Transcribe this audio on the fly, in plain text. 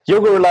Yo,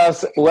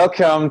 Gorillas,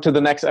 welcome to the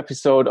next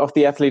episode of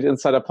the Athlete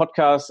Insider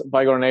podcast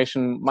by Gor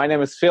Nation. My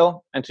name is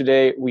Phil, and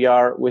today we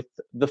are with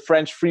the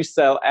French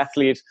freestyle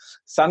athlete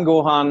San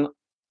Gohan,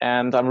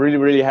 and I'm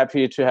really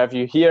happy to have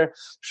you here.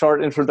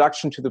 Short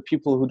introduction to the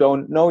people who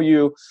don't know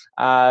you.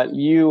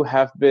 You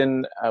have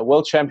been a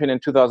world champion in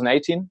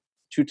 2018,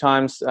 two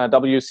times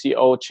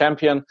WCO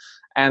champion,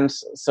 and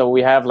so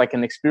we have like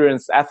an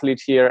experienced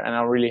athlete here, and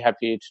I'm really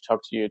happy to talk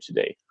to you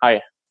today.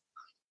 Hi.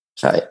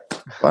 Hi,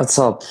 what's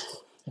up?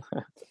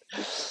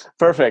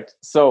 Perfect.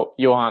 So,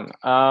 Johan,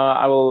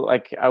 I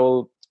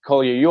will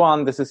call you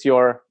Johan. This is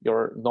your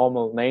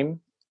normal name.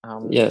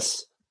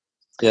 Yes,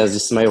 this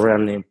is my real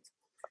name.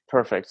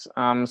 Perfect.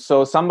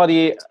 So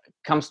somebody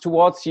comes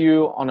towards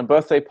you on a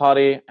birthday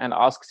party and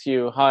asks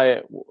you,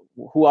 "Hi,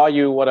 who are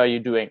you? What are you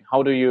doing?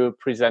 How do you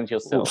present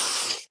yourself?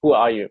 Oof. Who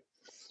are you?"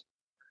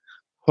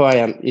 Who I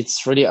am.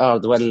 It's really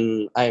hard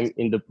when I'm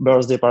in the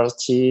birthday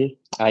party.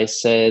 I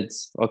said,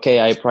 okay,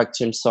 I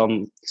practice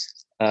some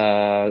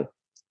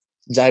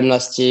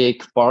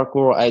gymnastic,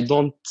 parkour. I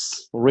don't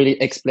really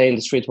explain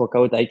the street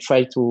workout. I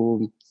try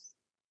to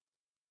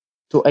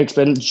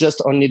explain just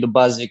only the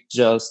basic,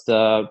 just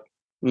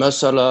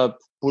muscle up,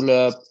 pull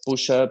up,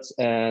 push ups,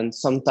 and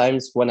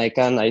sometimes when I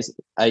can,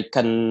 I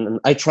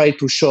try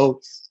to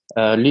show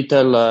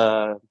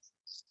little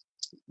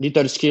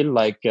skill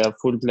like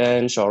full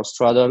planche or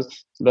straddle,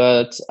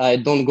 but I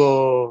don't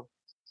go.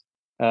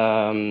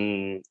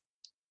 I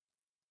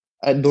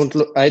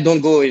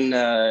don't go in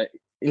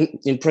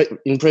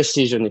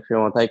precision, if you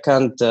want. I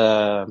can't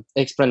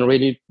explain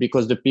really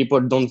because the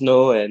people don't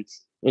know, and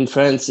in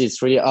France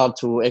it's really hard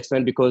to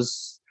explain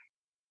because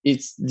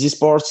this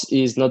sport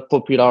is not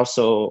popular,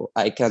 so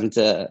I can't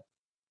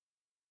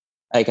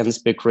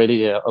speak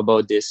really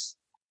about this.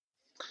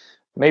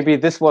 Maybe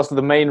this was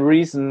the main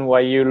reason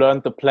why you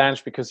learned the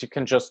planche, because you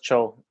can just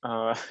show.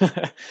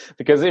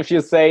 Because if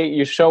you say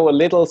you show a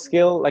little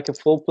skill, like a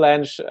full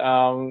planche,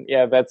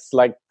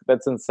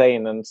 that's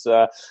insane. And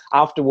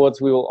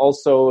afterwards, we will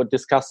also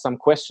discuss some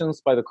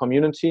questions by the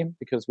community,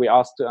 because we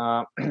asked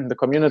the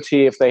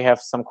community if they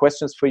have some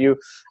questions for you,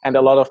 and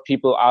a lot of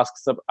people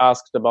asked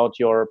about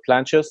your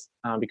planches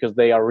because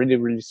they are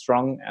really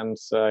strong, and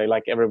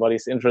like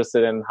everybody's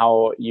interested in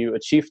how you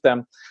achieve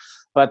them.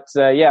 But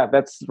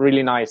that's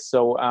really nice.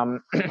 So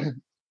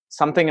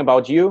something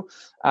about you.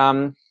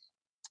 What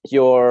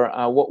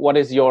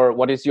is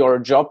your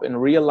job in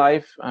real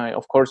life?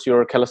 Of course,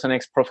 you're a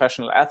calisthenics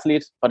professional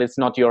athlete, but it's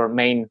not your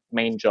main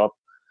job.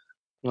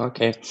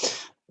 Okay,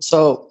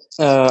 so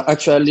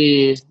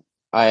actually,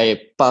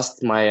 I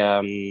passed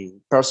my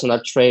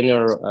personal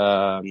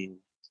trainer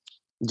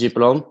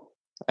diploma.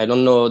 I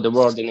don't know the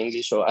word in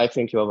English, so I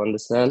think you have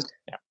understand.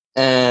 Yeah.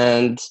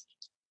 And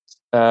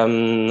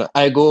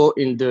I go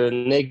in the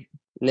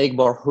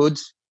neighborhood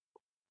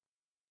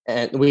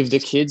and with the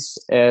kids,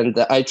 and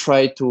I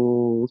try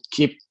to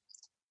keep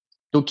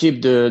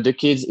the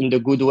kids in the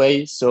good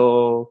way.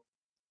 So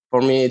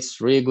for me, it's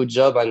really good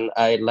job, and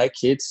I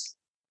like it.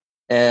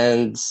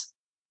 And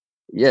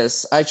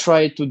yes, I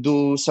try to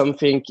do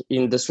something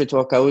in the street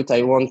workout.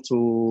 I want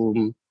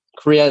to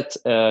create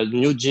a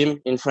new gym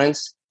in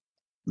France,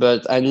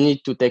 but I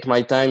need to take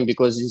my time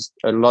because it's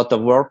a lot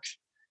of work,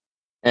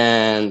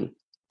 and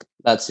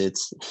that's it.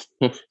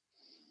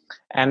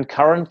 And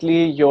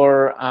currently,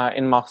 you're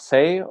in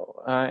Marseille,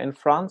 in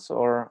France,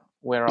 or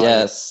where are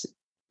you?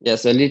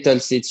 Yes, a little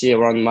city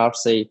around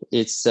Marseille.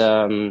 It's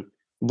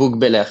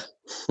Bouc-Bel-Air.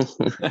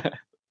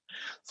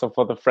 So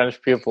for the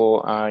French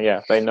people,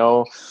 they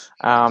know.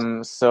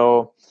 Let's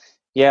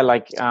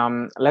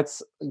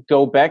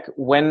go back.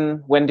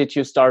 When did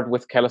you start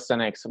with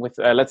calisthenics? With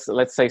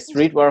let's say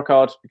street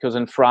workout, because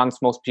in France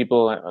most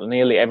people,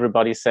 nearly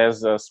everybody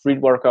says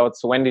street workout.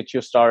 So when did you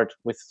start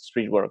with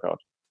street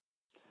workout?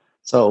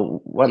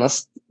 So when I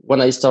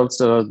start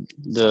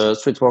the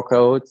street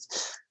workout,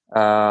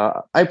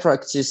 I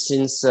practice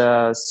since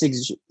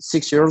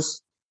 6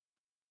 years.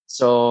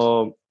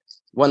 So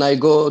when I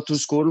go to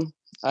school,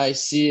 I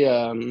see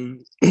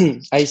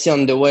I see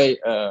on the way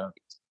a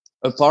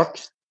park,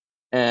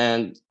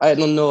 and I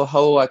don't know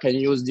how I can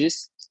use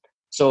this.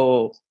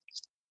 So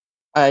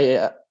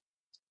I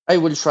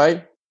will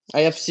try.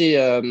 I have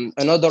seen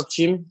another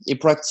team. He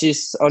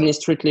practice only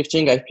street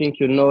lifting. I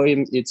think you know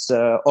him. It's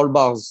All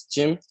Bars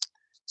team.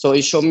 So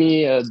he showed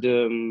me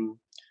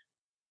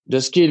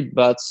the skill,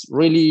 but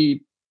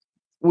really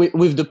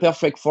with the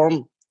perfect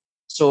form.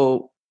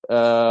 So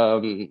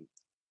when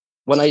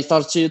I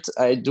started,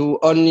 I do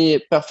only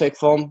perfect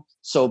form.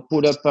 So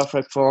pull up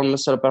perfect form,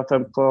 muscle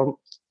perfect form,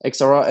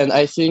 etc. And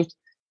I think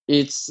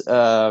it's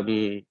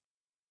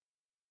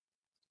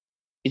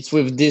it's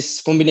with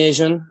this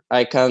combination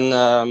I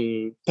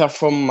can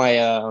perform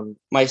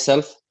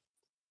myself.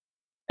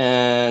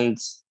 And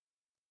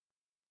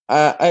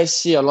I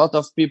see a lot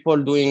of people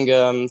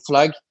doing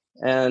flag,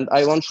 and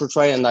I want to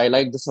try, and I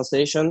like the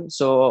sensation.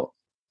 So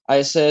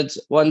I said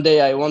one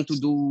day I want to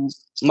do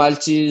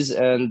Maltese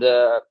and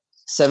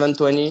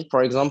 720,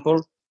 for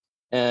example.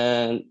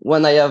 And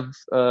when I have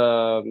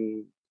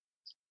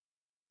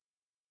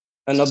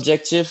an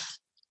objective,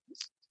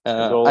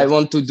 I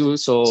want to do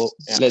so.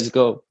 Yeah. Let's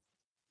go.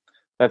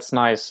 That's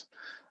nice.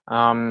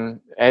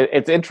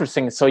 It's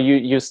interesting. So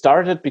you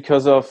started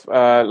because of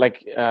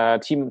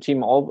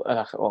team all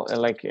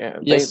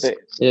yes.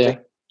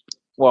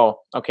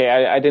 Well, okay,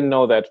 I didn't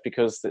know that,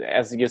 because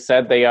as you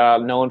said, they are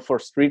known for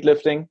street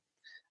lifting,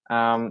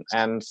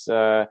 and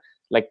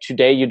like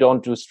today you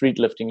don't do street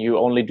lifting, you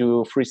only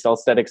do freestyle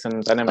statics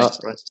and dynamics,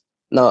 right?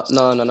 No.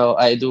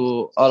 I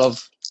do all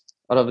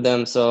of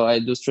them. So I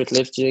do street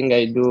lifting,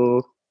 I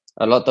do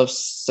a lot of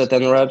set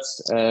and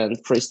reps,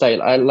 and freestyle.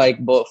 I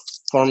like both.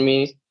 For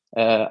me,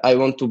 I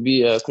want to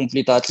be a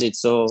complete athlete,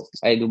 so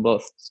I do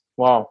both.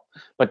 Wow,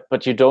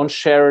 but you don't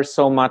share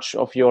so much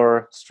of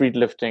your street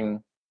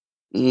lifting.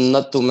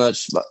 Not too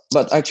much,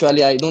 but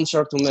actually I don't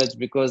share too much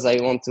because I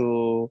want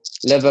to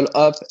level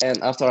up, and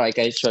after I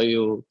can show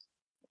you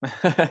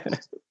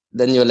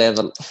the new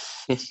level.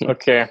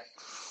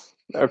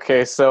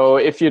 Okay, so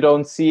if you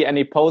don't see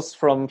any posts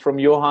from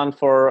Johan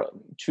for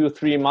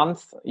 2-3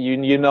 months,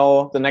 you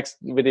know the next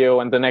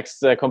video and the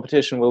next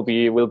competition will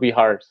be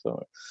hard.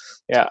 So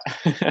yeah.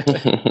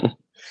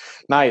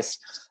 Nice.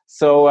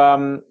 So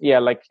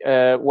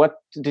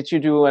what did you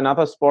do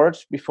another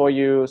sport before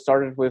you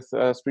started with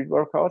street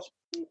workout?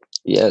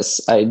 Yes,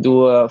 I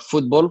do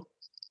football.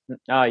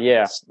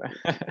 Yeah.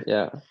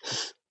 Yeah.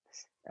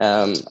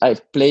 I'm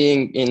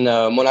playing in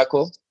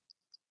Monaco,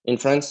 in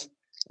France,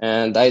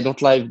 and I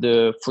don't like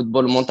the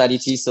football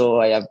mentality,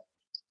 so I have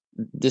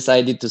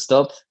decided to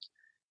stop.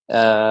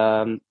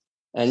 And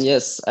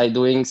yes, I'm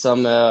doing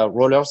some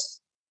rollers,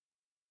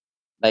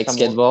 like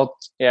skateboard.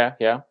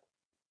 Yeah.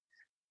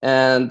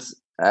 And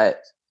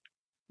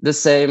the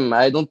same.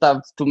 I don't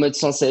have too much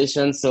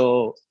sensation,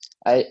 so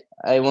I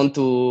want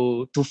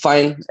to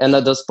find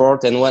another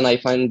sport. And when I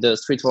find the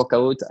street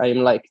workout, I'm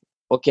like,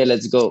 okay,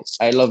 let's go.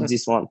 I love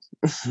this one.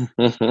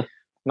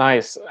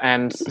 Nice.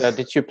 And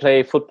did you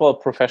play football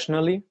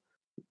professionally?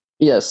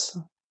 Yes.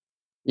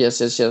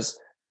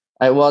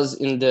 I was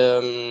in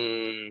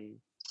the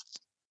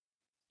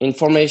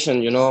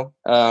information,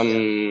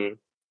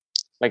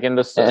 like in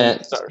the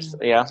stars.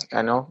 Yeah,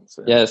 I know.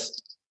 So.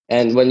 Yes.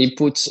 And when you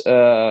put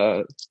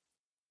I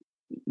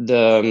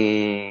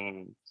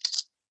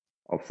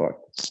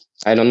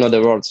don't know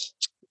the words.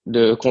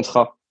 The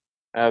contrat.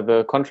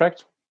 The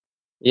contract.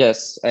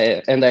 Yes,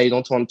 and I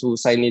don't want to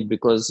sign it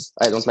because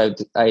I don't like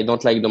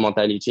the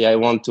mentality. I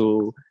want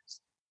to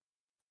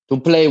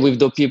play with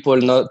the people,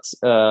 not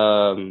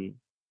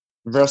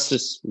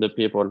versus the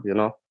people.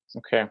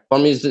 Okay. For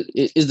me,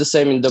 it's the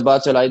same in the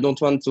battle. I don't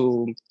want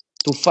to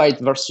fight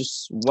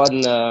versus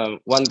one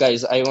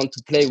guys. I want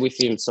to play with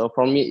him. So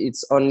for me,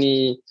 it's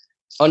only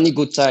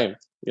good time.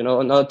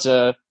 Not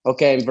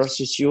okay, I'm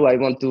versus you. I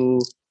want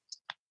to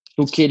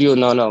kill you.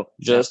 No.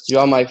 Just you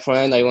are my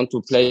friend. I want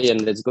to play,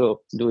 and let's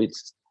go do it.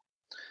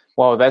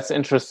 Wow, that's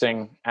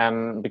interesting.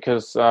 And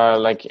because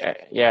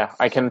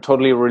I can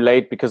totally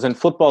relate, because in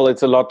football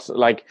it's a lot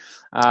like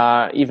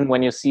even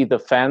when you see the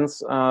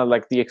fans,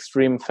 like the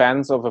extreme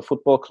fans of a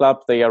football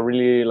club, they are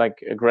really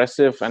like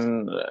aggressive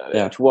and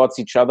towards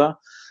each other.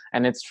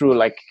 And it's true,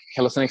 like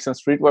calisthenics and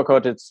street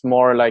workout, it's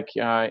more like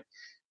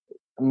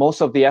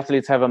most of the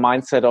athletes have a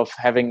mindset of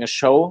having a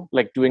show,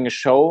 like doing a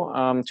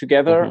show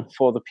together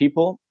for the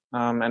people,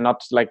 and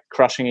not like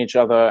crushing each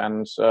other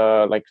and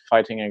like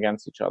fighting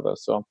against each other.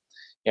 So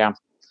yeah,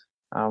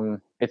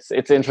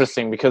 it's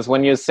interesting, because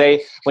when you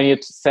say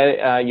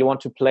you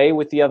want to play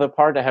with the other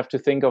part, I have to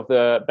think of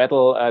the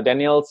battle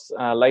Daniels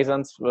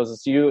Leisans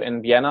versus you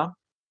in Vienna,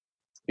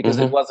 because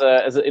it was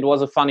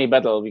a funny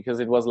battle, because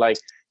it was like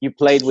you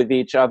played with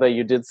each other,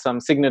 you did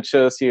some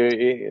signatures,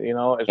 it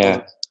was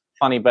a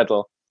funny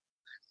battle.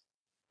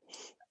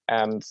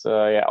 And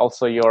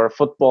also your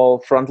football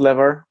front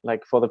lever,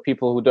 like for the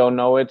people who don't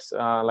know it,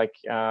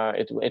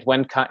 it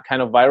went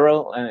kind of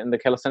viral in the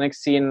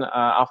calisthenics scene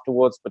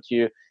afterwards. But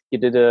you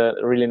did a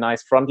really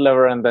nice front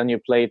lever, and then you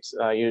played,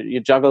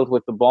 you juggled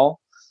with the ball.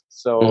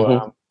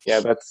 So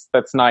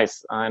that's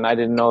nice. And I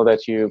didn't know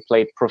that you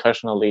played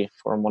professionally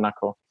for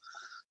Monaco.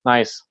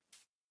 Nice.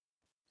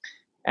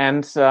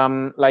 And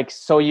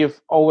so you've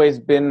always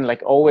been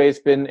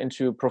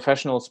into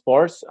professional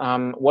sports.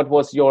 What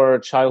was your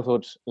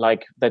childhood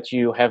like, that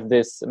you have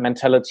this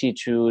mentality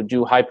to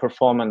do high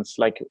performance?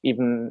 Like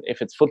even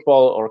if it's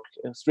football or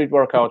street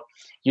workout,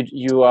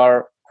 you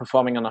are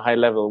performing on a high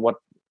level. What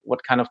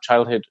kind of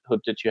childhood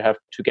did you have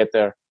to get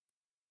there?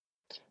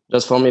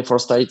 Just for me, for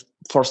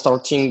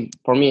starting,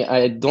 for me,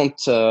 I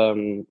don't.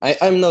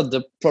 I'm not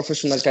the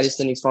professional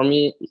calisthenics. For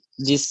me,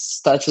 this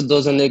statute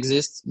doesn't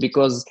exist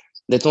because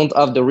they don't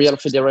have the real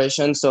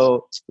federation.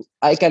 So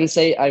I can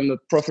say I'm a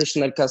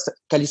professional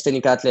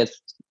calisthenic athlete.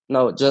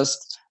 No,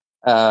 just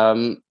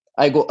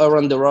I go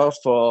around the world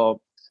for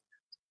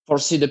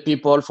see the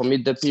people, for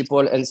meet the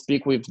people, and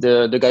speak with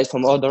the guys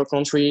from other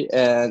country.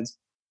 And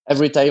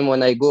every time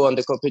when I go on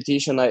the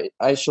competition, I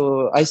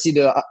see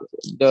the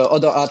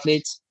other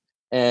athletes.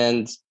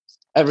 And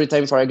every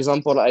time, for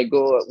example, I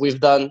go with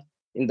Dan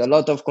in a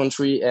lot of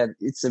country, and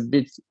it's a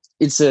big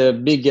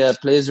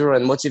pleasure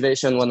and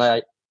motivation when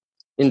I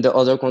in the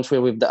other country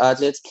with the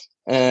athletes.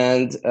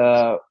 And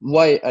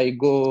why I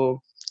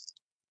go?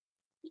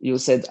 You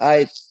said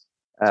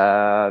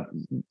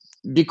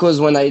because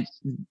when I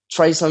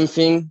try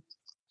something,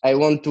 I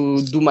want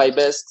to do my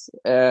best,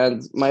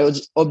 and my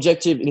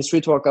objective in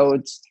street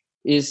workout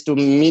is to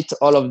meet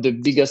all of the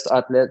biggest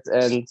athletes.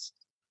 And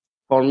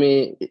for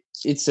me,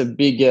 it's a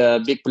big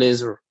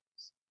pleasure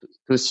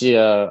to see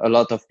a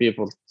lot of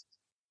people.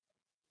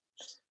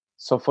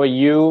 So for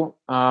you,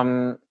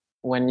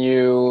 when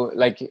you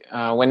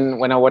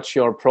when I watch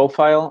your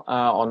profile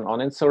on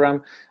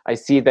Instagram, I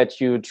see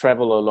that you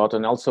travel a lot.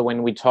 And also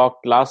when we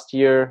talked last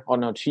year, or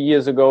no, 2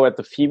 years ago at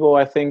the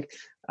FIBO, I think,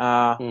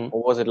 or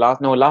was it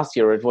last? No, last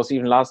year. It was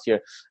even last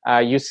year.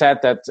 You said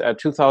that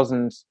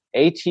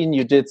 2018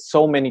 you did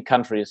so many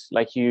countries.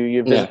 Like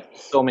you visited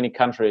so many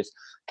countries.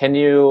 Can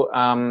you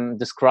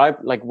describe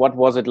like what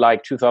was it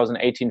like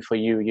 2018 for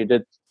you? You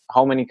did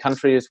how many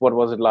countries? What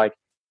was it like?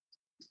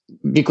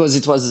 Because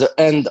it was the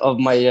end of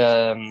my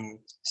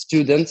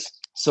student,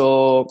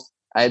 so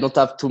I don't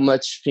have too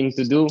much thing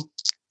to do.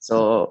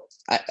 So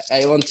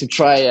I want to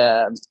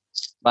try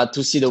but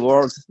to see the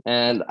world,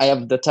 and I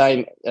have the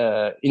time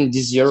in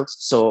this year,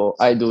 so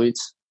I do it.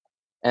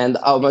 And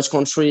how much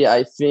country?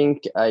 I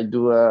think I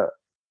do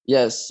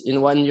yes,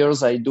 in 1 year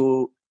I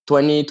do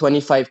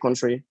 25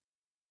 country.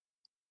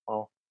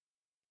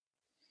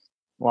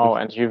 Wow,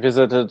 and you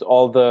visited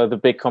all the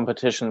big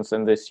competitions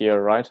in this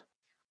year, right?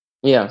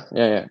 Yeah.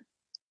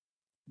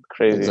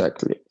 Crazy.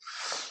 Exactly.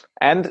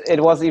 And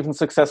it was even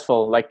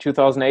successful. Like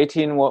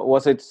 2018,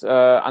 was it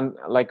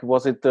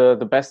was it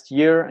the best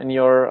year in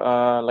your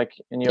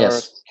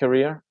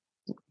career?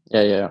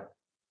 Yeah.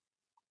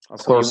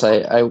 Of course,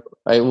 I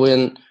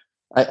win.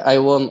 I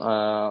won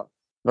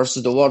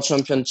versus the world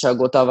champion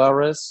Thiago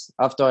Tavares.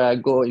 After I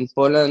go in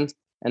Poland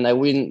and I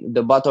win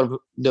the battle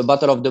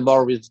of the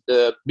bar with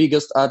the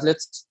biggest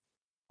athletes,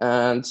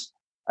 and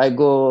I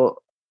go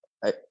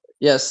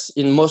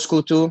in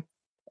Moscow too,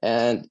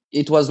 and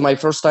it was my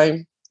first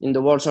time in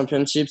the world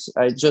championships.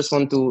 I just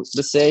want to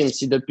the same,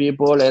 see the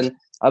people and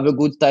have a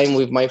good time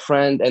with my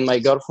friend and my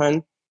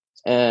girlfriend.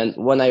 And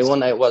when I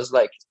won, I was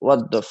like,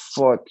 what the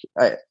fuck?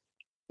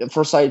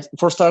 For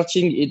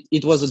starting,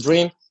 it was a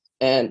dream.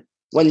 And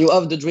when you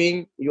have the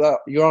dream, you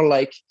are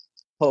like,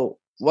 oh,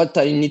 what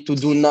I need to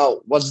do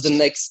now? What's the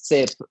next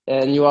step?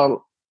 And you are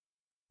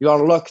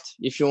locked.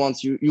 If you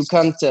want, you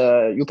can't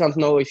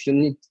know if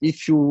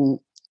you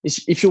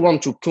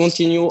want to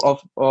continue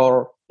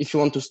or if you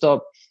want to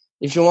stop.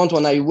 If you want,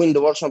 when I win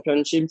the world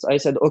championships, I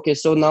said, okay,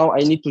 so now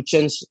I need to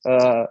change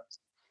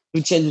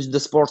the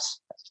sports.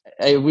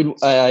 I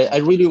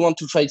really want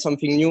to try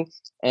something new,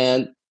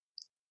 and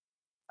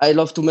I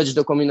love too much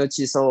the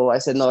community. So I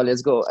said, no,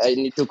 let's go. I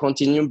need to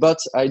continue, but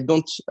I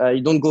don't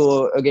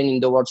go again in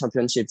the world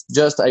championships.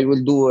 Just I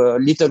will do a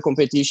little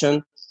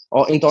competition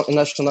or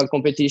international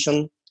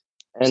competition,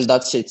 and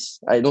that's it.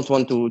 I don't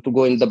want to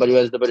go in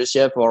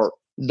WSWCF or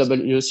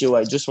WCO.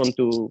 I just want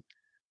to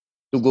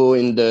go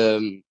in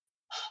the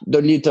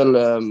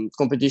little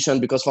competition,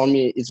 because for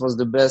me it was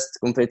the best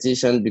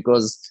competition,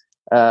 because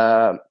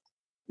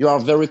you are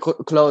very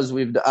close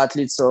with the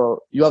athletes,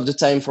 so you have the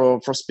time for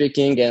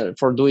speaking and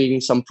for doing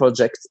some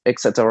projects,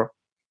 etc.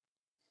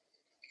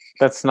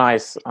 That's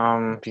nice,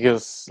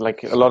 because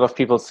like a lot of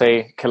people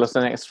say,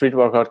 calisthenics, street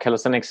workout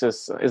calisthenics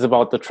is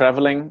about the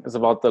traveling, is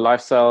about the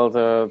lifestyle,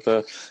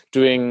 the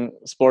doing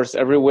sports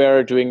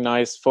everywhere, doing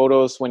nice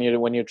photos when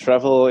you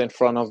travel in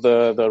front of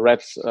the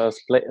red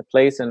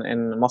place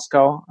in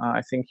Moscow.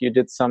 I think you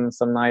did some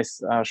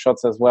nice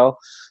shots as well,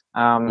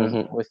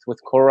 with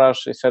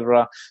Courage,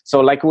 etc.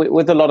 So like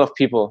with a lot of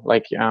people,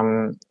 like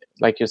you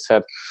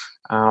said,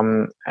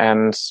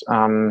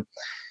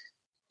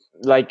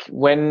 like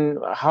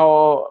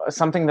how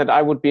something that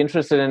I would be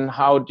interested in,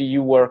 how do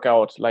you work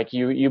out? Like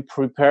you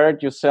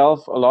prepared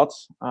yourself a lot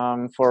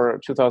for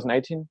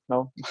 2018?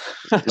 No?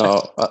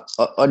 No,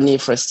 only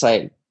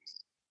freestyle.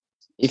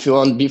 If you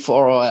want,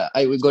 before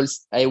I will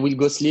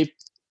go sleep,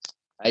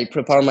 I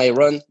prepare my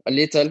run a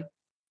little,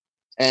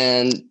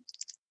 and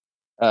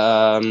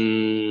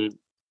the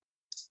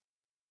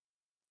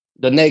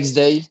next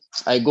day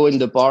I go in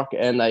the park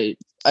and I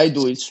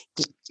do it.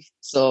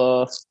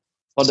 So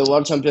for the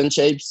world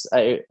championships,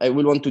 I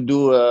will want to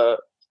do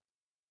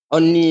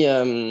only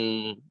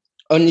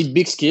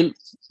big skill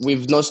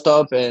with no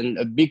stop and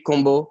a big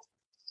combo,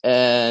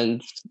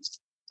 and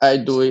I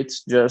do it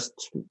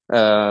just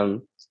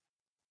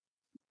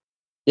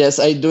yes,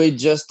 I do it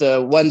just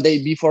 1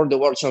 day before the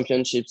world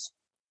championships.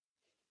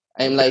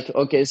 I'm like,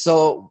 okay,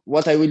 so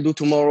what I will do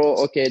tomorrow?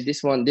 Okay,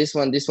 this one.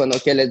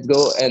 Okay, let's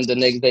go. And the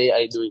next day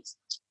I do it.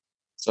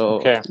 So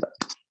okay.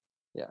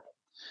 Yeah.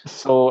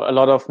 So a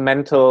lot of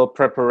mental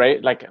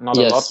preparation, like not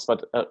a lot,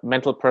 but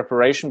mental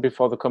preparation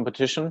before the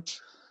competition.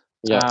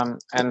 Yeah.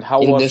 And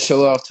how in the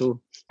shower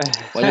too?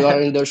 When you are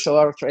in the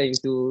shower trying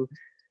to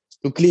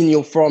clean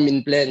your form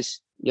in planche,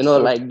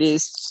 like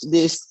this,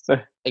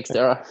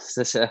 etc.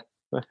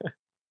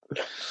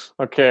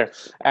 Okay.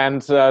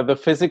 And the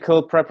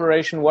physical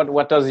preparation,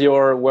 what does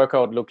your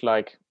workout look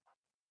like?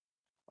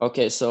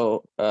 Okay,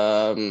 so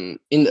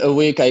in a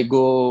week I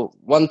go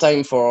one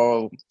time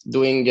for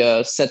doing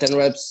set and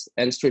reps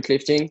and street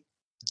lifting,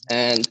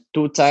 and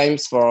 2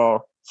 times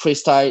for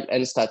freestyle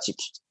and static.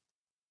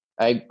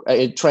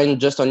 I train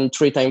just only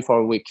 3 times for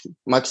a week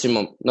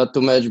maximum, not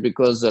too much,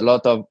 because a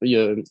lot of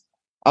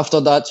after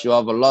that you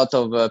have a lot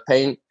of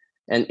pain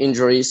and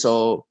injury.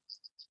 So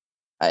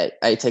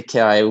I take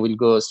care. I will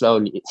go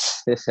slowly.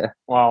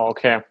 Wow.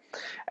 Okay.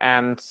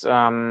 And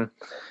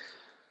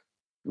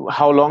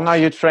how long are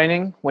you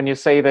training? When you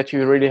say that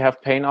you really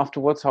have pain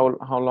afterwards,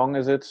 how long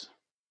is it?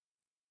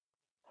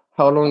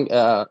 How long?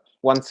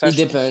 One It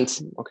session?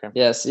 depends. Okay.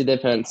 Yes, it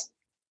depends.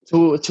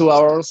 2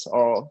 hours,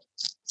 or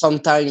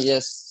sometimes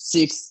yes,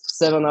 6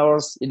 7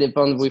 hours. It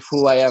depends with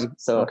who I am.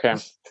 So Okay.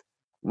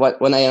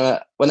 when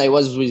I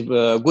was with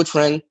a good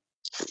friend,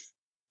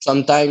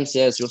 sometimes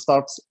yes, you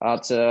start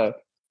at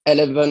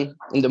 11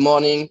 in the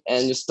morning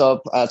and you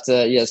stop at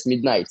yes,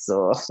 midnight.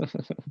 So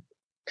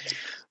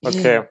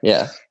Okay.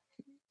 yeah.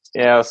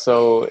 Yeah,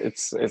 so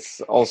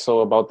it's also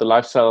about the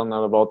lifestyle,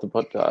 not about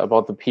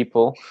the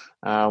people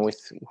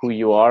with who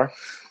you are.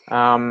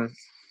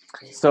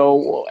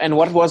 So, and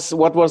what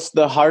was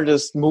the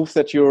hardest move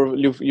that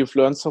you've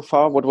learned so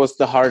far? What was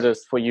the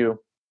hardest for you?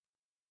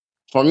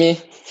 For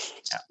me,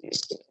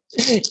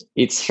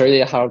 it's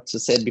really hard to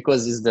say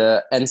because it's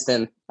the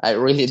handstand. I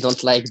really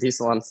don't like this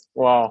one.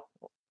 Wow.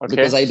 Okay.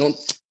 Because I don't.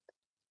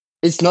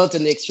 It's not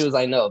an excuse,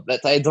 I know,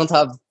 but I don't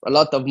have a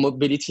lot of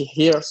mobility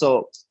here,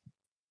 so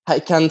I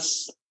can't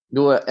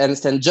do a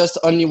handstand. Just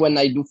only when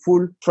I do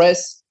full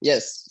press,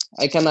 yes,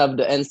 I can have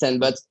the handstand.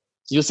 But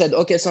you said,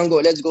 okay,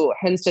 Sango, let's go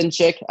handstand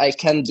check. I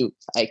can't do.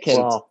 I can't.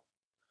 Wow.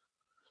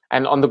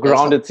 And on the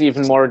ground, it's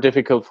even more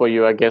difficult for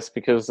you, I guess,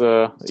 because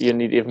you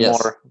need even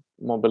more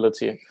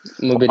mobility.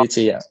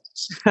 Mobility, yeah.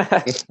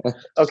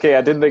 Okay,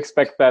 I didn't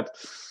expect that.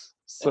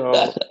 So,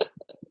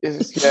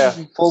 yeah,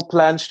 full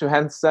planche to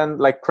handstand,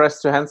 like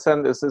press to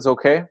handstand is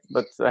okay,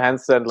 but a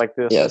handstand like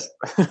this. Yes.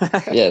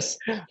 Yes.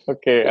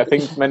 Okay, I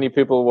think many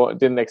people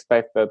didn't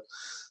expect that.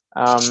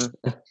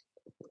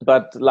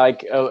 But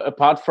like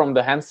apart from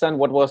the handstand,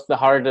 what was the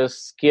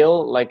hardest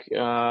skill, like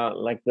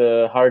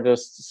the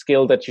hardest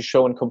skill that you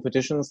show in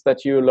competitions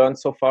that you learned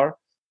so far?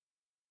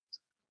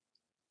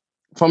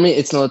 For me,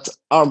 it's not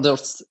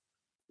hardest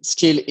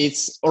skill,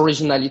 it's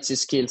originality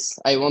skills.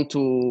 I want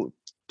to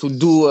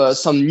do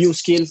some new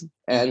skills,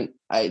 and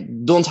I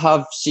don't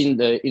have seen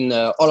in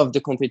all of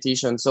the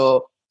competition.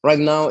 So right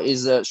now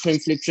is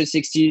shrimp flip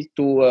 360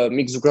 to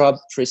mixed grab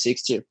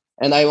 360,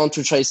 and I want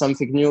to try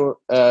something new,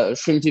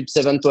 shrimp flip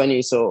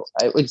 720. So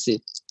I will see.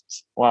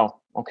 Wow.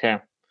 Okay.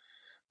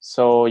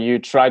 So you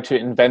try to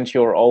invent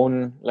your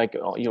own, like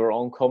your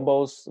own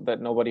combos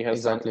that nobody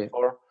has done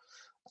before.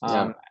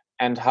 Yeah.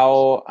 And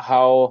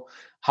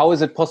how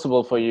is it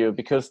possible for you?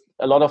 Because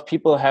a lot of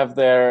people have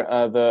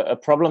a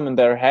problem in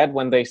their head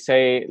when they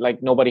say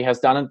like nobody has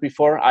done it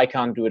before. I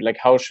can't do it. Like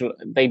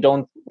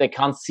they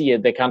can't see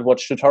it. They can't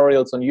watch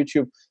tutorials on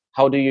YouTube.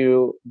 How do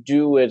you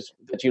do it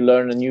that you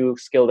learn a new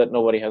skill that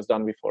nobody has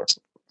done before?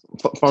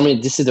 For me,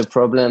 this is the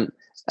problem.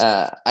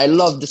 I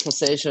love the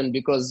sensation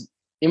because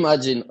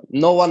imagine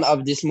no one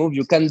have this move.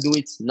 You can do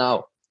it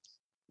now.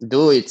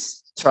 Do it.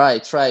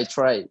 Try.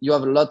 You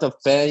have a lot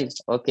of pain.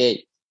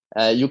 Okay.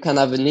 You can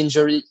have an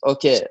injury.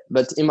 Okay.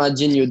 But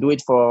imagine you do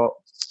it for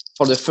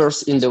the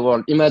first in the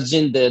world.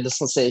 Imagine the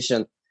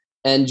sensation.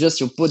 And just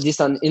you put this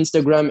on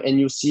Instagram and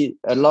you see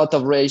a lot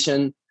of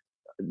reaction.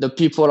 The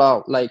people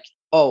are like,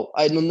 oh,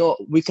 I don't know.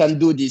 We can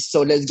do this.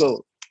 So let's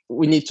go.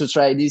 We need to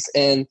try this.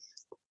 And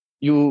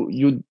you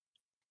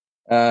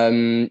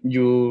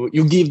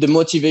give the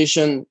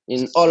motivation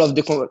in all of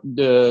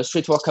the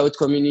street workout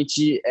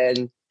community,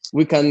 and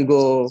we can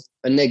go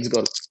a next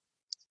goal.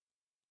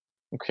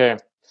 Okay,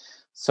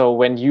 so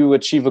when you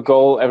achieve a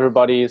goal,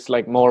 everybody is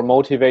like more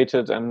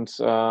motivated and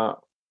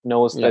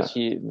knows that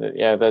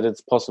that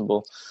it's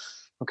possible.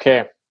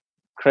 Okay,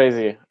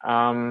 crazy.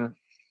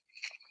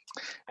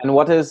 And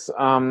what is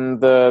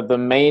the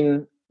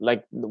main,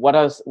 like what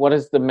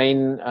is the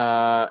main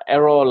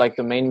error, like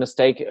the main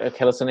mistake a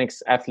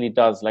calisthenics athlete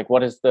does? Like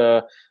what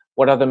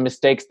are the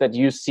mistakes that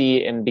you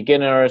see in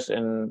beginners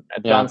and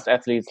advanced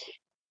athletes?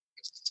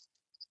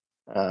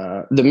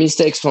 The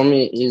mistakes for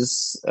me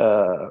is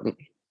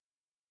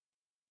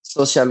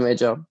social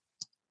media.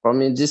 For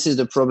me, this is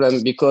the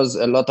problem because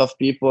a lot of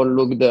people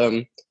look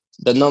the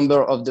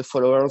number of the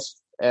followers,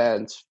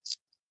 and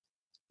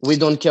we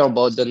don't care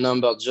about the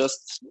number.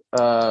 Just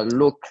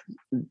look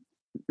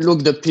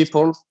the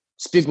people,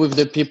 speak with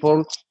the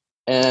people.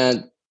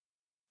 And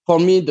for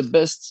me, the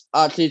best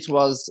athlete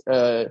was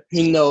the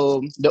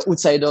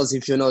outsiders,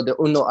 if you know the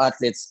Uno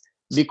athletes,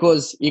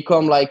 because he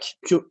come like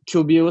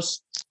Cubius.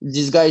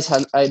 This guy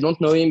I don't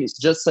know him. He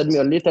just sent me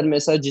a little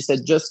message. He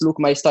said, just look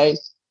my style.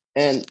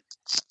 And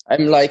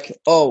I'm like,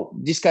 oh,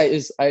 this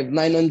guy I have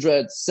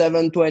 900,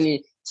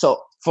 720.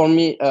 So for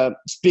me,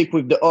 speak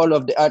with all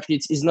of the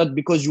athletes is not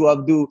because you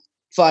have do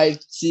 5,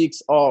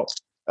 6 or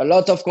a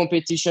lot of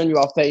competition, you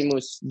are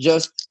famous.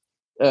 Just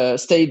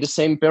stay the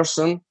same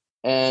person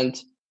and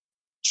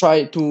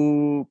try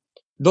to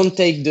don't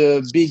take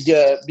the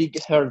big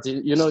herd.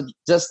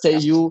 Just stay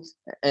you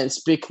and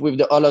speak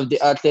with all of the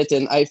athletes.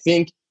 And I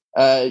think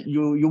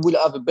you will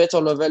have a better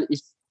level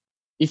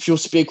if you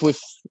speak with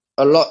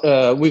a lot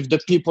with the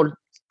people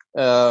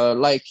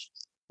like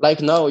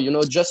now.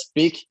 Just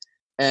speak,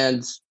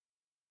 and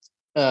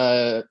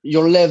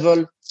your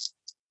level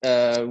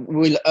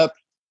will up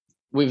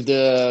with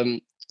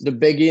the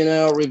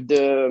beginner, with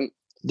the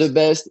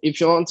best. If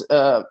you want,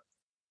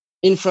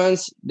 in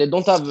France, they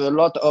don't have a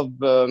lot of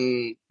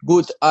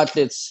good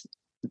athletes.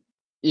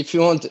 If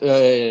you want,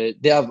 they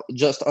have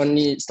just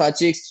only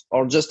statics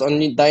or just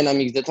only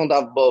dynamics. They don't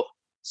have both.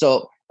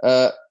 So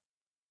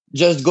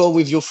just go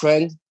with your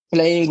friend,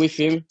 playing with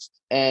him,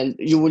 and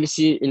you will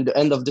see in the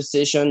end of the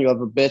session you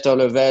have a better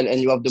level,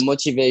 and you have the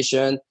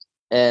motivation,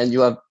 and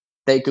you have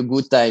take a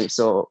good time.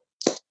 So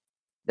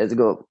let's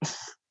go.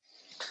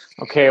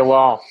 Okay,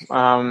 wow.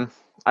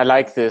 I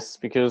like this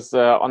because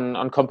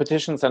on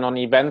competitions and on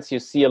events, you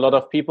see a lot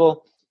of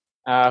people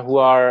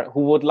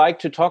who would like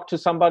to talk to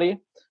somebody,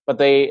 but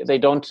they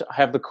don't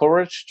have the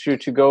courage to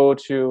go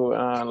to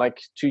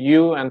to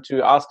you and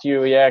to ask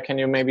you, can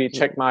you maybe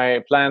check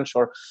my planche,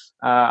 or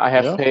I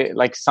have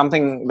like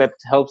something that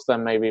helps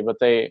them maybe, but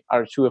they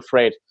are too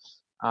afraid.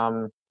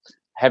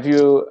 Have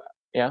you?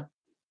 Yeah.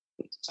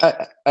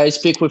 I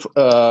speak with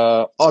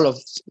all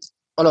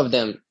of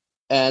them.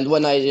 And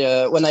when I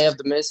have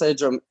the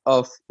message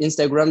of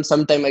Instagram,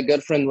 sometimes my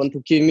girlfriend want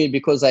to kill me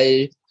because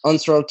I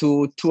answer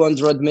to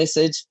 200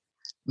 message.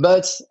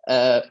 But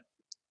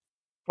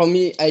for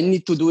me, I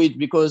need to do it,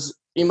 because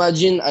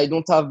imagine I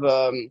don't have.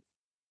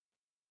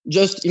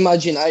 Just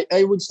imagine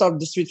I would start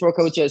the street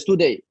workout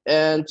today,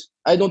 and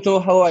I don't know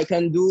how I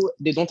can do.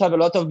 They don't have a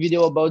lot of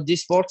video about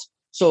this sport,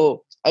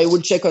 so I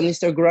will check on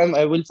Instagram.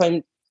 I will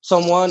find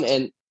someone,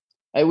 and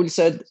I will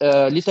send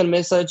a little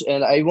message,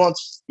 and I want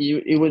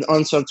he will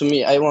answer to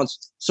me. I want.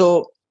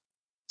 So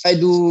I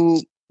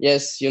do,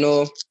 yes,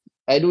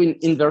 I do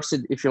inverse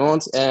it if you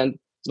want. And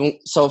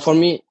so for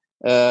me,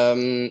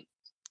 for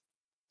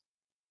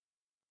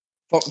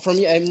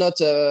me, I'm not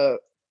a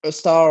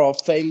star or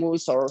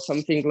famous or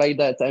something like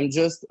that. I'm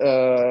just,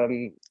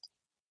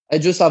 I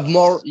just have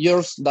more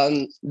years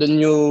than the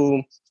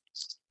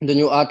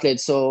new athlete.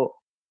 So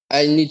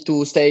I need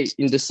to stay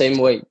in the same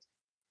way.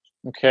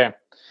 Okay.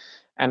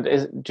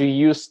 And do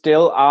you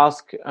still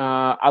ask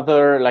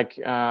other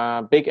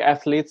big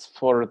athletes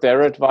for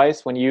their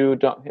advice when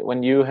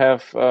you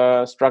have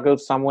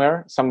struggled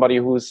somewhere? Somebody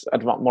who's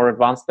more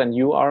advanced than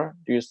you are,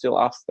 do you still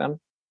ask them?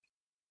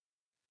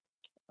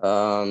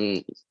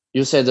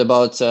 You said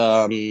about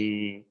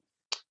when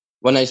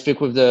I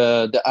speak with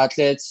the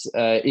athletes,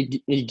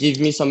 he gives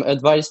me some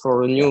advice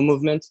for a new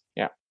movement.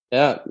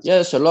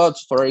 Yes, a lot.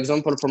 For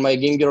example, for my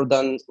Ginger,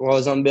 Dan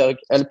Rosenberg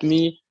helped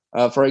me.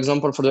 For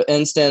example, for the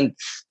handstand,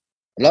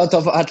 a lot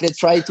of athletes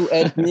try to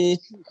help me,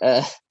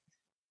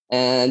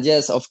 and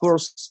yes, of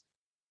course,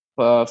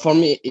 for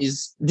me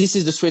this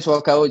is the street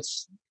workout.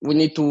 We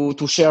need to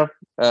share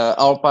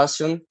our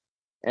passion,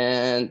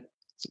 and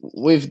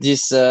with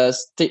this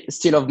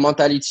style of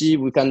mentality,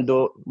 we can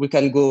go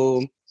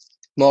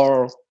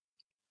more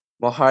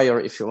higher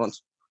if you want.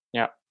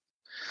 Yeah.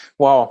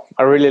 Wow,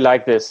 I really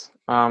like this.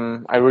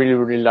 I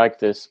really like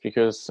this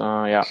because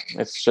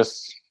it's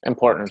just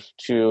important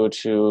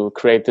to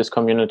create this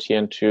community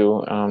and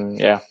to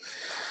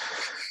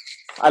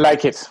I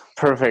like it.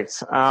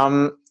 Perfect.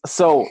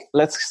 So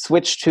let's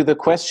switch to the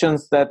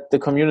questions that the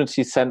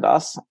community sent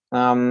us.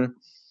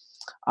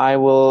 I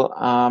will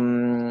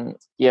Matan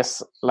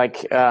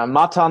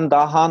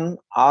Dahan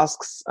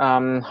asks,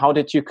 how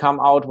did you come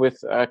out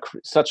with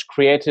such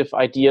creative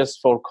ideas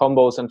for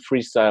combos and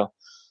freestyle?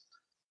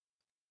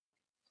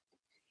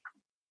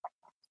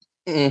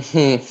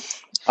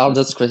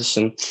 Hardest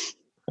question.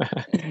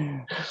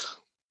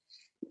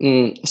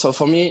 So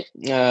for me,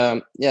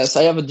 yes,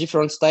 I have a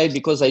different style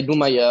because I do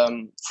my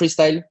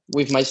freestyle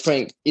with my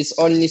string. It's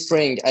only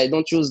string. I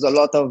don't use a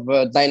lot of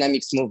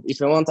dynamics move.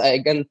 If I want, I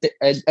can.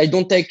 I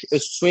don't take a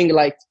string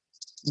like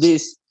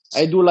this.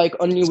 I do like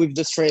only with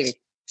the string.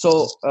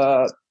 So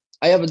I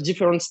have a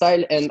different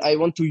style, and I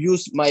want to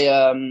use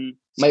my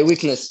my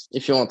weakness.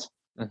 If you want.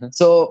 Mm-hmm.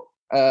 So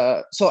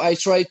I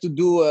try to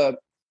do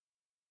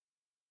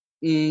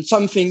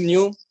something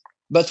new,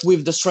 but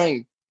with the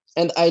string.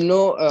 And I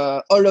know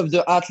all of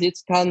the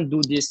athletes can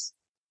do this.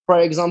 For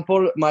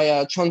example,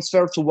 my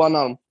transfer to one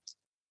arm.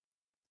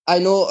 I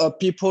know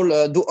people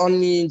do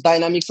only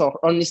dynamics or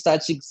only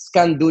statics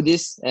can do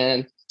this,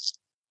 and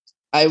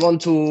I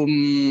want to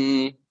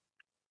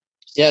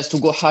to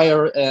go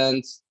higher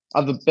and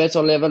have a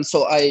better level.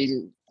 So I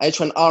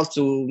train hard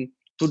to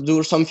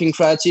do something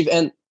creative.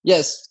 And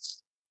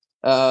yes,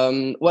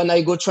 when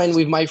I go train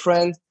with my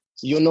friend,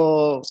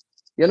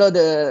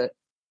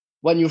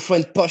 when your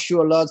friend push you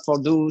a lot for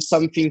do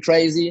something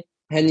crazy,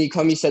 and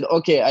he said,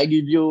 okay, I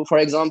give you, for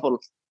example,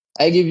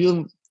 I give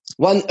you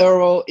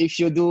 €1 if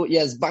you do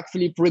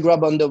backflip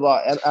regrab on the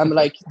bar. And I'm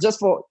like, just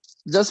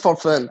for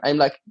fun. I'm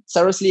like,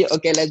 seriously,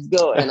 okay, let's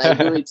go. And I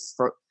do it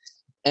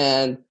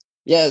and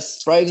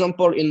yes, for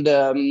example, in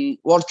the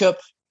World Cup,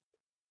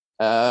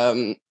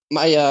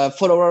 My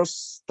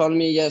followers told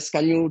me, yes,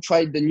 can you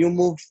try the new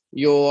move,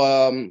 your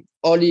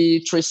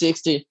Ollie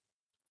 360?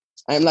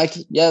 I'm like,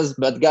 yes,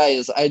 but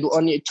guys, I do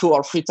only 2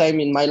 or 3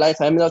 times in my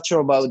life. I'm not sure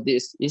about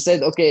this. He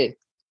said, okay,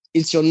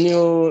 it's your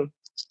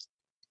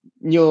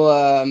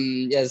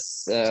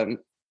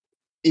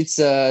it's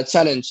a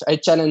challenge. I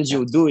challenge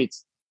you, do it.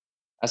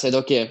 I said,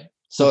 okay,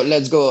 so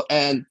let's go.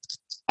 And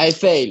I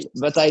fail,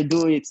 but I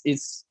do it.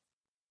 It's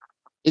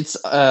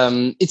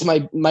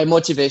my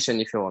motivation,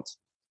 if you want.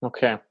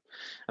 Okay.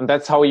 And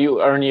that's how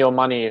you earn your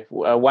money.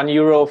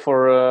 €1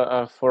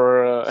 for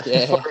for a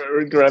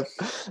regret.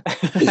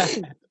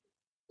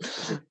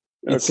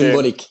 It's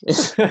symbolic.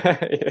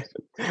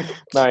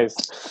 Nice.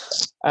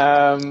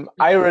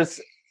 Iris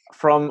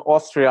from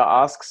Austria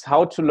asks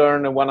how to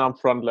learn a one-arm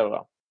front lever.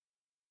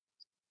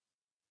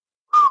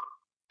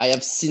 I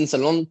have since a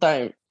long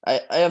time. I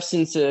have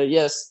since 5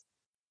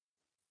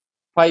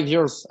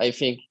 years, I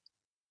think,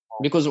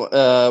 because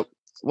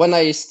when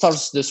I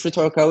start the street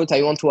workout,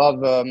 I want to have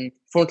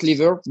front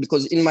lever,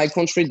 because in my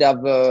country they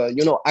have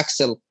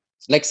axle,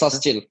 Lexus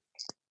steel,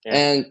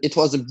 and it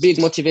was a big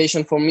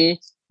motivation for me.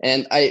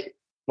 And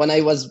when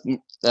I was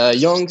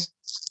young,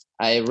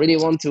 I really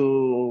want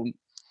to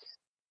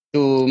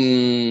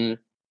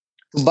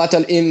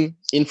battle him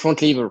in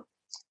front lever,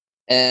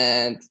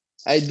 and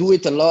I do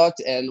it a lot.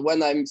 And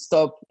when I'm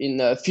stopped in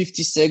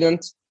 50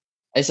 seconds,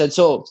 I said,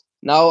 so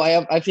now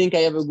I think I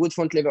have a good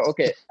front lever.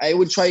 Okay, I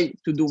will try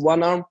to do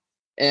one arm.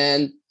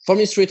 And for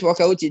me, street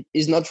workout, it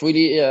is not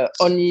really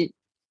only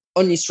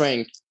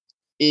strength.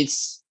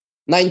 It's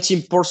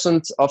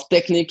 19% of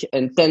technique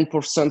and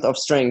 10% of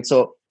strength.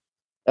 So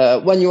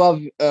when you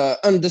have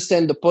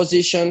understand the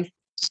position,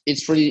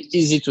 it's really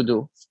easy to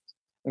do.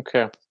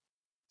 Okay.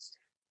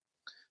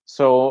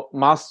 So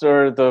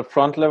master the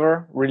front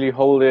lever, really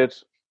hold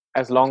it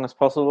as long as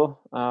possible.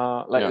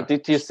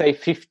 Did you say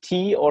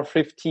 50 or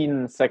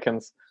 15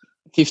 seconds?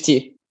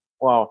 50.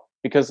 Wow.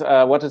 Because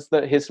what is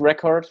his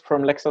record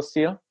from Lexus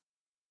Steel?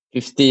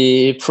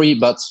 53,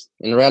 but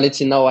in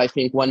reality now I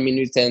think 1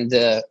 minute and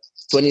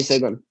 20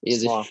 seconds.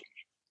 Easy.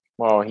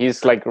 Wow,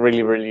 he's like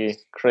really, really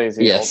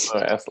crazy. Yes.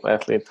 Also as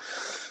athlete.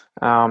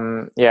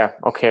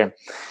 Okay.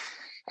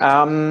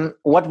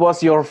 What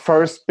was your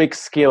first big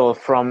skill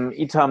from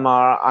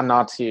Itamar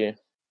Anati?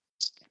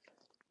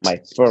 My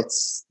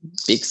first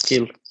big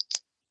skill.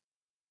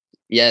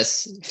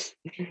 Yes.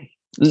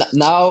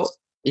 Now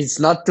it's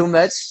not too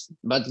much,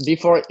 but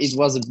before it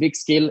was a big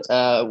skill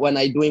when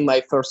I doing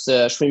my first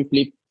shrimp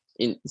flip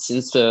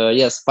since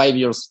 5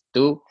 years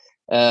too.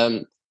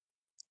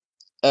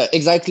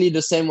 Exactly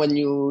the same when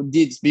you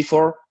did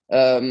before.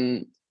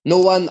 No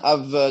one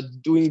have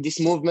doing this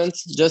movement,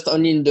 just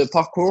only in the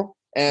parkour.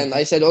 And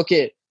I said,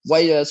 okay, why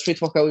a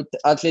street workout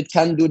athlete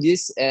can do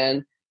this?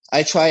 And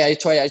I try,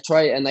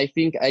 and I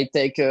think I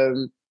take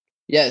 2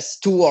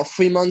 or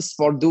 3 months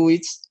for do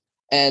it.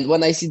 And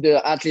when I see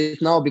the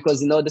athlete now,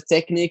 because the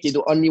technique, you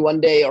do only 1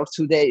 day or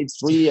 2 days,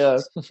 it's really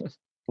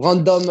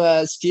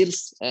random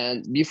skills.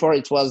 And before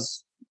it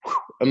was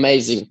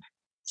amazing.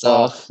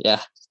 So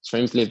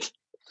shrimp flip.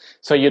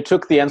 So you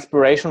took the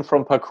inspiration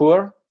from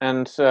parkour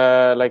and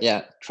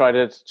tried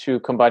it to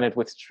combine it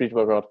with street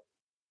workout.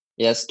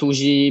 Yes,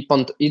 Tuji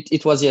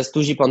it was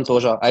Tuji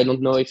Pantoja. I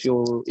don't know if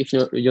you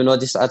know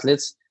these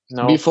athletes.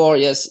 No. Before,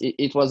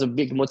 it was a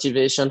big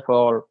motivation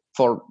for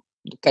the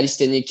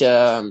calisthenic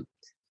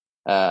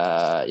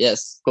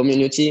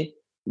community,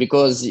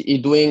 because he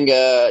doing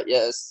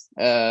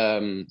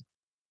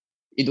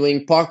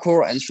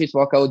parkour and street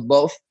workout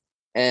both,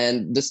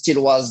 and the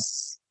skill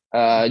was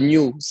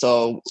new,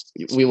 so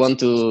we want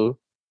to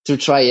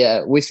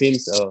try with him.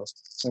 So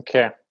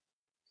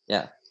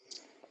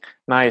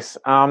nice.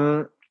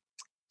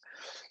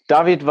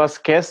 David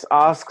Vasquez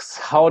asks,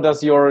 how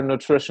does your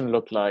nutrition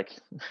look like?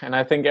 And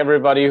I think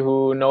everybody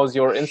who knows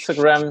your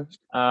Instagram,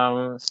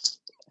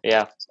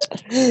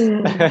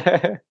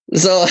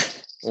 So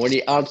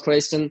really hard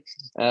question,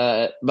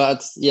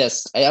 but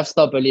yes, I have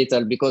stopped a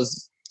little,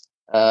 because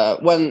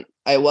when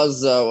I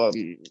was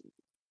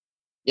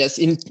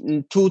in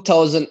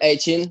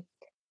 2018,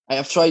 I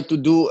have tried to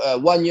do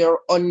 1 year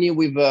only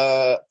with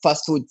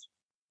fast food.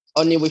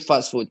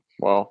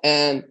 Wow.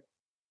 And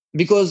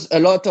because a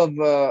lot of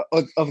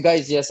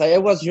guys, I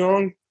was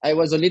young, I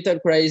was a little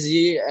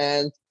crazy,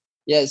 and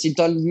he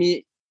told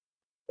me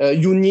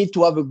you need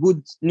to have a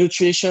good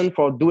nutrition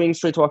for doing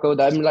street workout.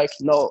 I'm like,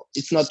 no,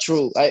 it's not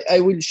true.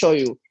 I will show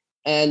you.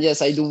 And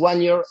I do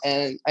 1 year,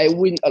 and I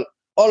win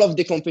all of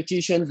the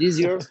competition this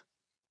year.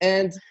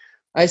 And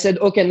I said,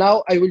 okay,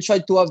 now I will try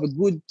to have a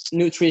good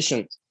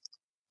nutrition.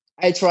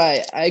 I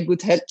try. I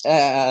eat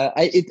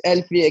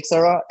healthy,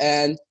 etc.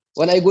 And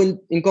when I go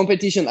in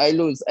competition, I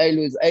lose.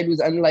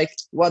 I'm like,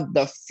 what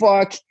the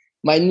fuck?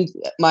 My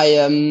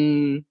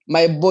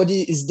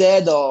body is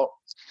dead, or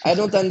I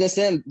don't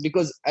understand,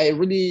 because I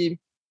really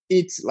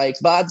eat like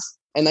bad.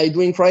 And I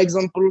doing, for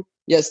example,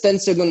 10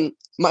 second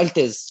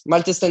Maltese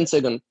 10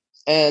 second.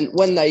 And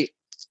when I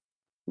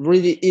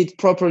really eat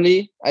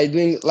properly, I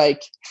doing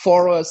like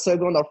 4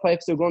 seconds or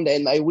 5 seconds,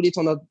 and I really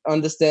don't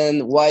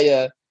understand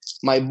why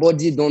my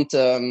body don't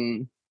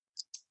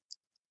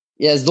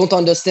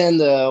understand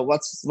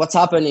what's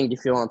happening,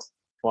 if you want.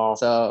 Wow.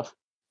 So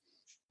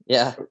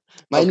yeah,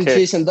 my Okay.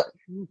 nutrition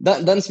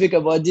don't speak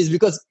about this,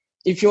 because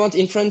if you want,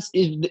 in France,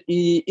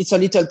 it's a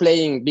little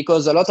playing,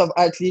 because a lot of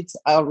athletes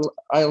are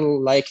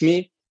like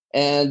me,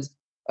 and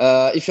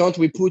if you want,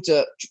 we put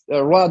a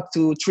rod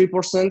to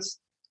 3%.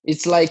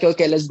 It's like,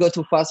 okay, let's go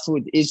to fast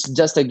food. It's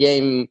just a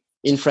game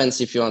in France.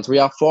 If you want, we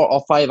are 4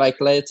 or 5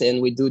 athletes,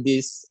 and we do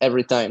this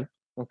every time.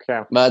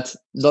 Okay. But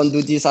don't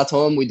do this at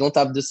home. We don't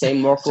have the same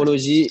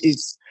morphology.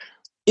 It's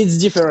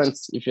different,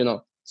 if you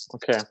know.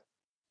 Okay.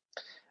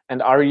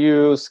 And are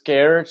you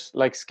scared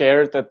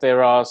that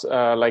there are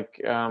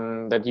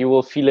that you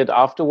will feel it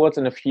afterwards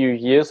in a few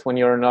years when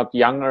you're not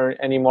younger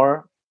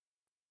anymore?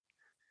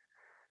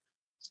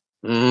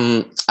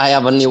 I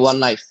have only one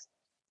life,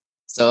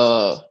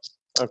 so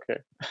okay.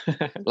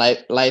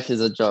 life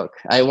is a joke.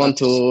 I want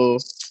to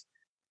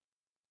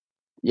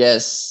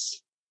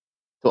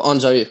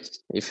enjoy it,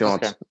 if you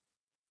want.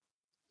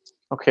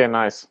 Okay,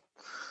 nice.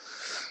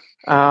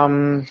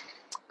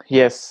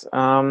 Yes.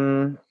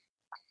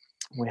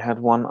 We had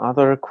one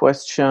other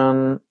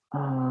question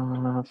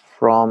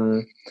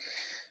from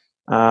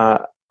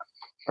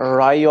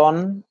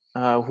Rayon,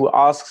 who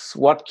asks,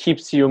 what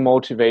keeps you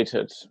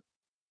motivated?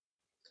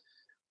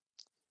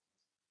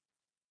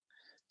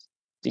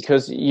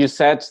 Because you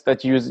said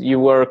that you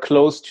were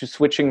close to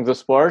switching the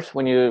sport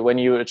when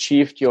you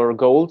achieved your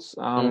goals.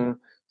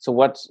 So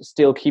what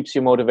still keeps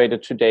you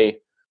motivated today?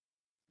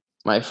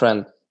 My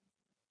friend.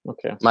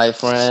 Okay. My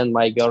friend,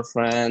 my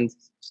girlfriend,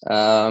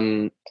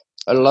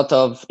 a lot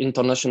of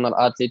international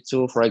athletes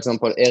too. For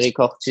example, Eric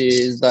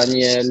Ortiz,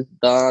 Daniel,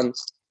 Dan,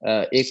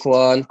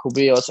 Equan,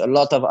 Kubios, a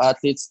lot of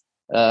athletes.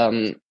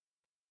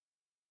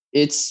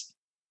 It's,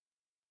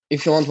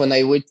 if you want, when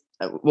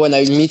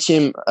I meet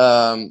him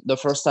the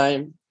first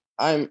time,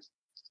 I'm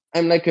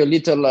like a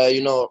little,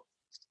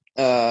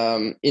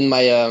 in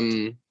my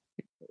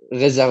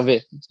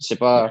réservé. Je sais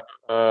pas.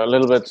 A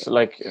little bit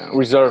like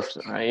reserved.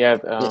 Yeah.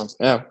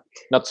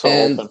 Not so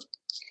open.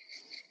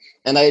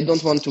 And I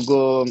don't want to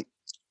go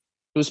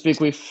to speak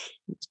with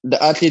the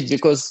athlete,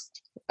 because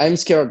I'm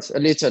scared a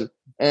little.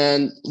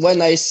 And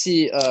when I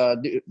see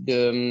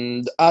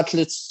the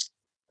athletes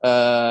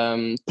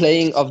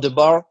playing off the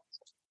bar,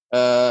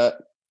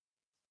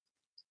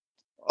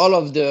 all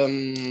of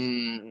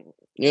them,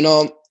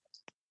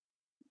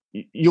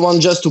 you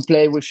want just to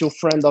play with your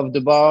friend of the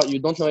bar. You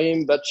don't know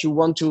him, but you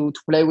want to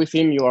play with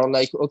him. You are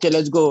like, okay,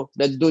 let's go,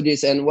 let's do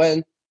this. And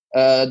when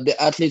the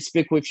athletes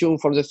speak with you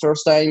for the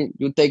first time,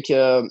 you take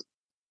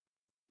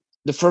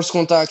the first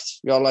contact.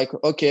 You are like,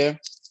 okay,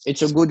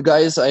 it's a good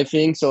guys, I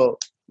think. So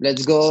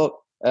let's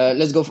go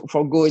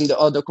for go in the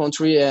other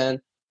country.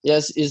 And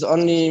yes, it's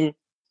only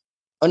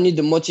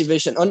the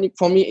motivation. Only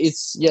for me,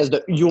 it's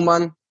the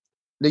human.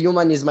 The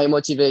human is my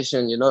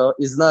motivation.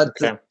 It's not.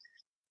 Okay.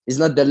 It's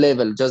not the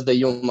level, just the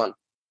human.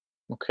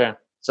 Okay.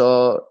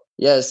 So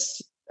yes,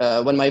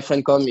 when my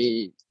friend come,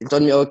 he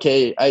told me,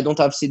 okay, I don't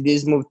have seen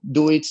this move,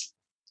 do it.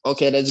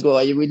 Okay, let's go.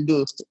 I will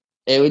do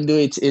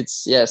it.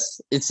 It's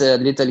a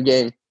little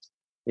game,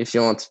 if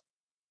you want.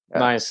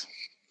 Nice.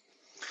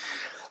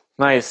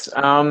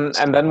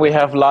 And then we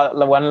have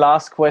one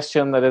last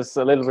question that is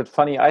a little bit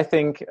funny, I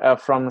think,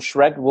 from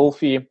Shred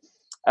Wolfie.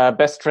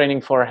 Best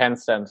training for a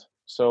handstand.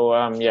 So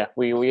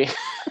we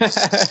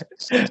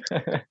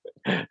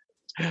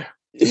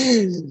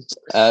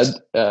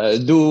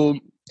do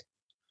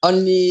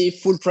only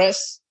full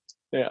press.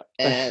 Yeah.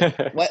 And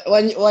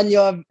when you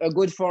have a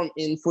good form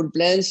in full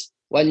planche,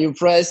 when you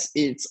press,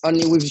 it's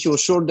only with your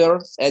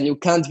shoulder and you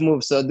can't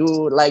move. So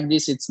do like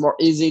this. It's more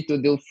easy to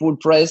do full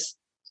press,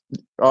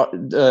 or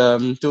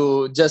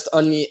to just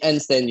only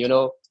handstand.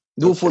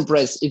 Do full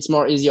press. It's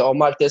more easy. Or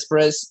Maltese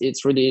press.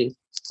 It's really,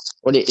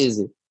 really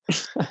easy.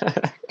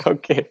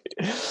 Okay,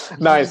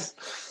 nice,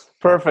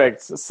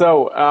 perfect.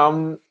 So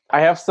I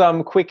have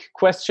some quick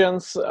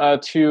questions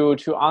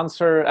to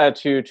answer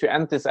to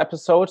end this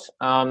episode.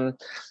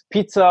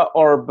 Pizza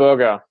or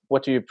burger?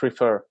 What do you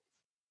prefer?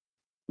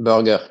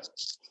 Burger.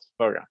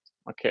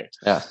 Okay.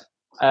 Yeah.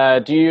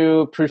 Do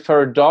you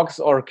prefer dogs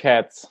or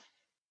cats?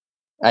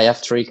 I have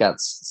 3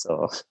 cats,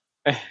 so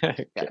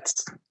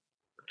cats.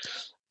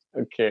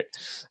 Okay.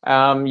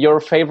 Your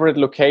favorite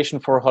location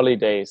for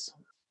holidays?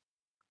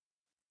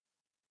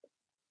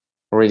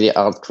 Really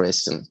hard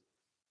question.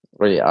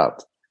 Really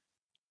hard.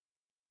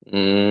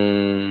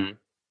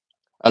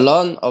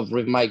 Alone or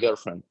with my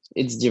girlfriend?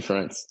 It's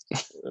different.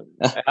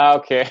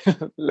 Okay,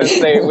 let's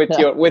say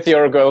with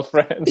your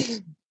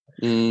girlfriend.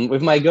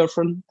 With my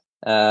girlfriend,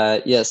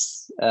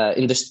 yes.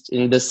 In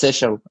the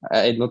Seychelles.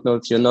 I don't know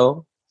if you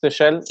know.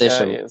 Seychelles.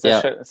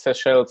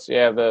 Seychelles.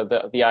 Yeah,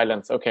 the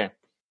islands. Okay.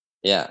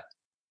 Yeah,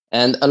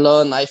 and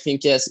alone, I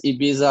think yes.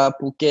 Ibiza,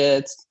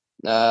 Phuket,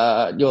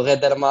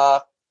 Lloret del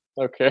Mar.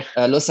 Okay.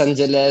 Los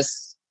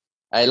Angeles.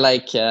 I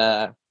like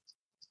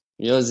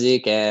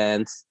music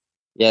and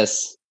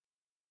yes,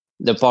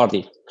 the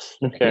party.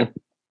 Okay.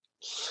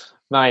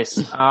 Nice.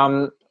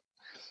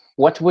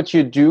 What would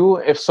you do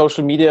if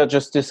social media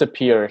just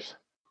disappeared?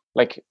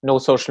 like no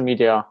social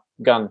media,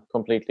 gone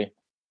completely?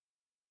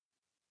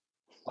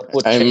 What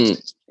would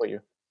change for you?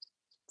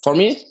 For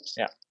me?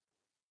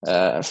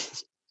 Yeah.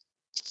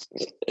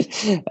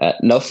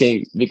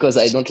 Nothing, because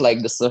I don't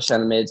like the social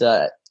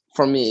media.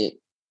 For me,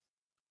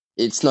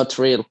 it's not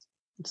real.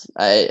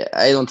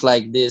 I don't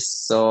like this,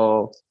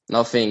 so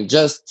nothing.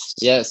 Just,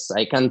 yes,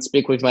 I can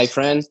speak with my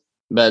friend,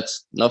 but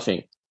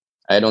nothing.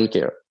 I don't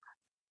care.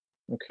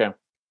 Okay.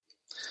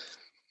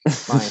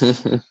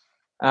 Nice.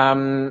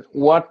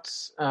 What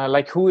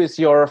like who is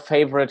your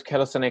favorite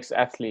calisthenics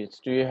athlete?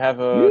 Do you have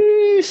a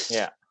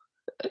yeah?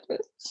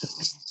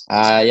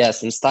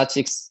 Yes, in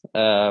statics,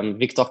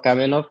 Viktor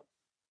Kamenov.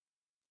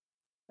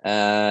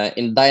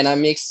 In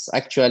dynamics,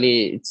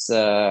 actually, it's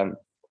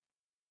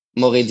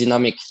Mori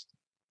Dynamic.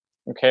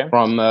 Okay.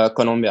 From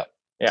Colombia.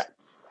 Yeah.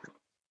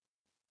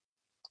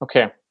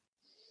 Okay.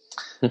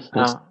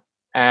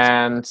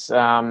 And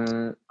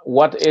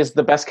what is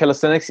the best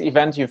calisthenics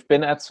event you've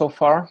been at so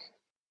far?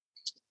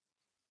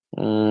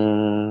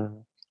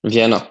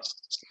 Vienna.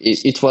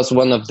 It was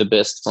one of the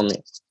best for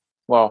me.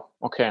 Wow.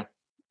 Okay.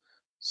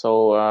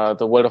 So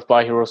the World of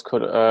Bar Heroes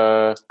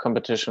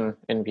competition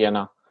in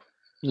Vienna.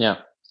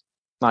 Yeah.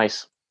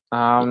 Nice.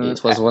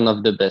 It was one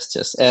of the best,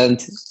 yes. And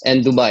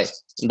Dubai.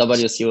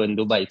 WCO in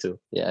Dubai too.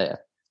 Yeah.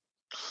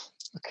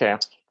 Okay.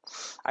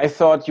 I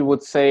thought you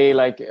would say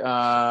like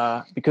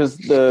because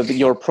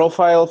your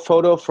profile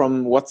photo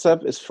from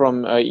WhatsApp is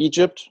from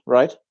Egypt,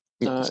 right?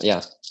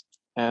 Yeah.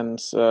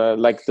 And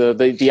like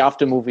the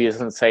after movie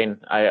is insane.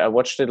 I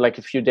watched it like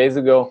a few days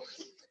ago,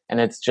 and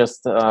it's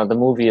just the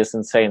movie is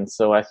insane.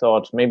 So I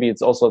thought maybe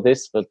it's also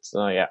this, but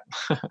yeah.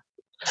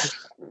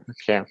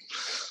 Okay.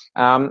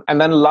 And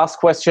then last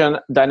question: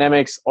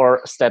 dynamics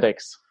or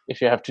statics?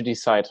 If you have to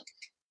decide.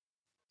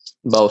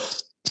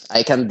 Both.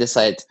 I can't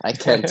decide. I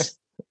can't.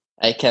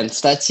 I can't.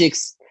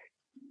 Statics.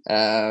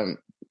 I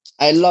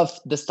love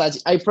the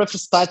static. I prefer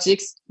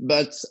statics,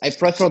 but I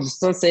prefer the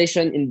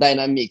sensation in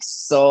dynamics.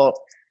 So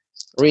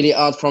really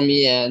hard for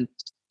me, and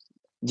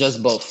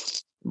just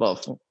both.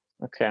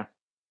 Okay.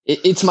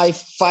 It's my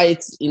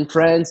fight in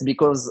France,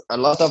 because a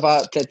lot of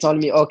athletes told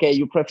me, okay,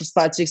 you prefer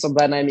statics or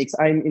dynamics.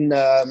 I'm in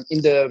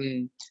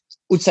the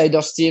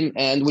outsiders team,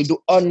 and we do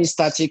only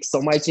statics.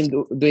 So my team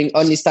doing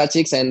only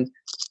statics, and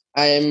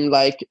I'm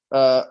like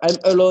I'm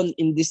alone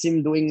in this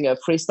team doing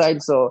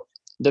freestyle. So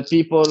the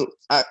people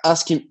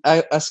ask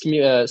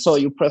me, so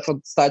you prefer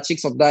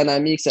statics or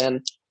dynamics?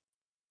 And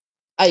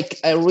I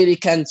really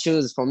can't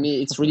choose. For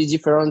me, it's really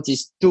different.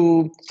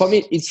 For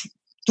me, it's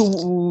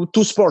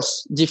two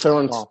sports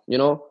different. Wow. You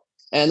know.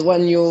 And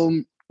when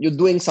you're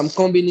doing some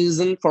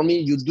combination, for me,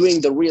 you're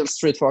doing the real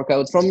street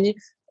workout. For me,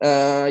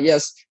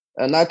 yes,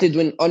 an athlete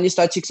doing only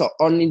statics or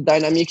only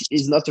dynamics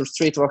is not a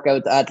street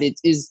workout athlete.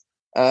 Is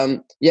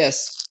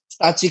yes,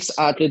 statics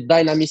athlete,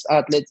 dynamics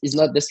athlete is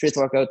not the street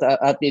workout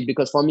athlete.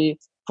 Because for me,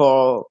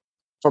 for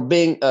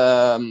being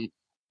an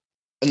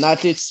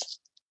athlete,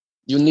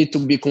 you need to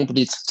be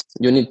complete.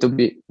 You need to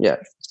be, yeah.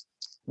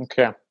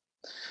 Okay.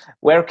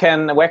 Where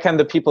can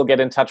the people get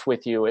in touch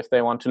with you if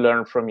they want to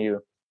learn from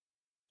you?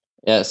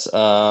 Yes,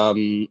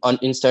 on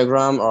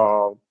Instagram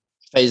or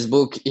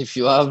Facebook if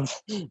you have.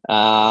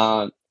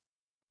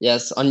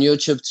 Yes, on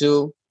YouTube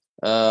too.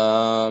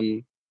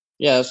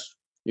 Yes,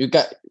 you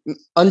got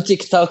on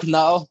TikTok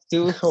now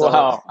too. So,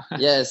 wow.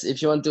 Yes,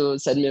 if you want to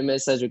send me a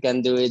message, you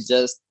can do it.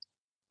 Just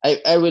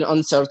I will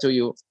answer to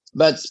you.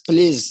 But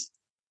please,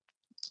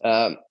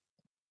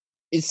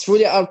 it's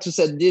really hard to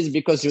say this,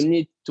 because you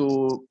need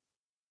to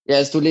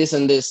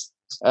listen this.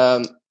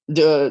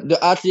 The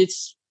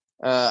athletes,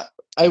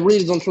 I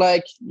really don't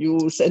like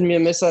you send me a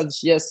message.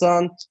 Yes,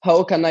 son,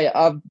 how can I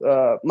have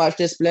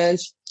matchless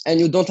planche and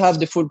you don't have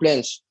the full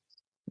planche?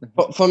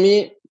 Mm-hmm. For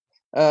me,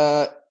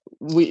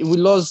 we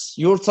lost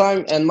your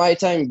time and my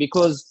time,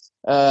 because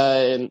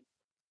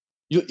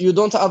you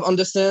don't have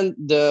understand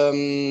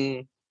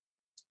the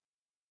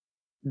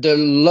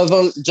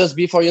level just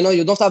before.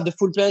 You don't have the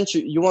full planche.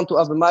 You want to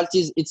have a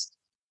Maltese. It's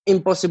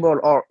impossible,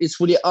 or it's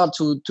really hard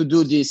to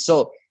do this.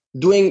 So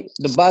doing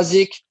the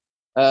basic,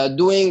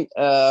 doing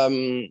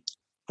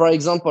for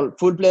example,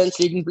 full planche,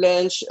 leading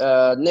planche,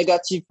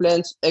 negative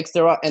planche,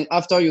 etc. And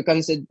after you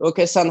can say,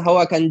 okay, son, how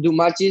I can do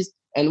Maltese?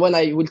 And when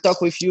I will talk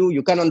with you,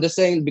 you can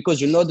understand,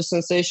 because you know the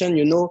sensation,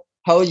 you know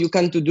how you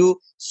can to do.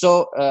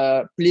 So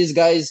please,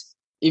 guys,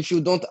 if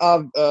you don't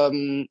have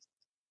the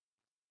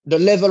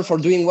level for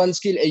doing one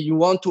skill and you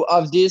want to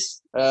have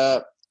this,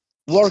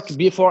 work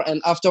before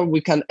and after, we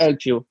can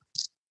help you.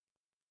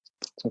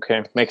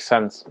 Okay, makes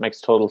sense.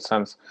 Makes total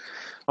sense.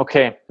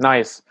 Okay,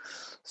 nice.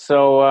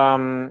 So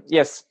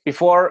yes,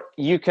 before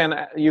you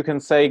can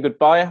say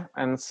goodbye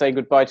and say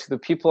goodbye to the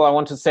people, I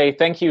want to say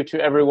thank you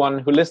to everyone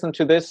who listened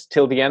to this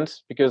till the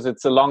end, because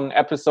it's a long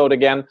episode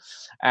again.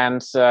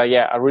 And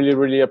yeah, I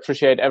really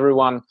appreciate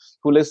everyone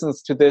who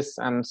listens to this,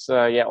 and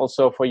yeah,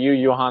 also for you,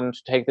 Johan,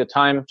 to take the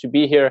time to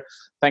be here.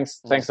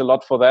 Thanks a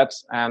lot for that.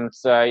 And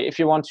if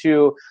you want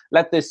to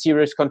let this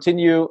series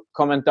continue,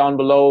 comment down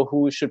below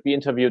who should be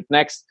interviewed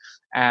next.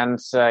 And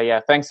yeah,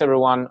 thanks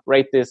everyone.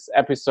 Rate this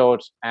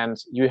episode, and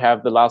you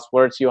have the last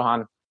words,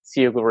 Johan.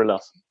 See you,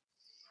 gorillas.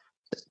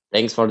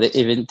 Thanks for the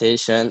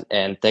invitation,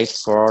 and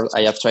thanks for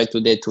I have tried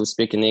today to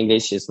speak in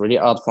English. It's really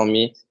hard for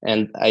me,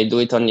 and I do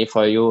it only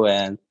for you.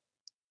 And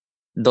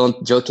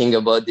don't joking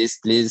about this,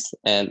 please.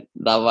 And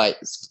bye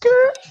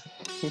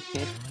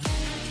bye.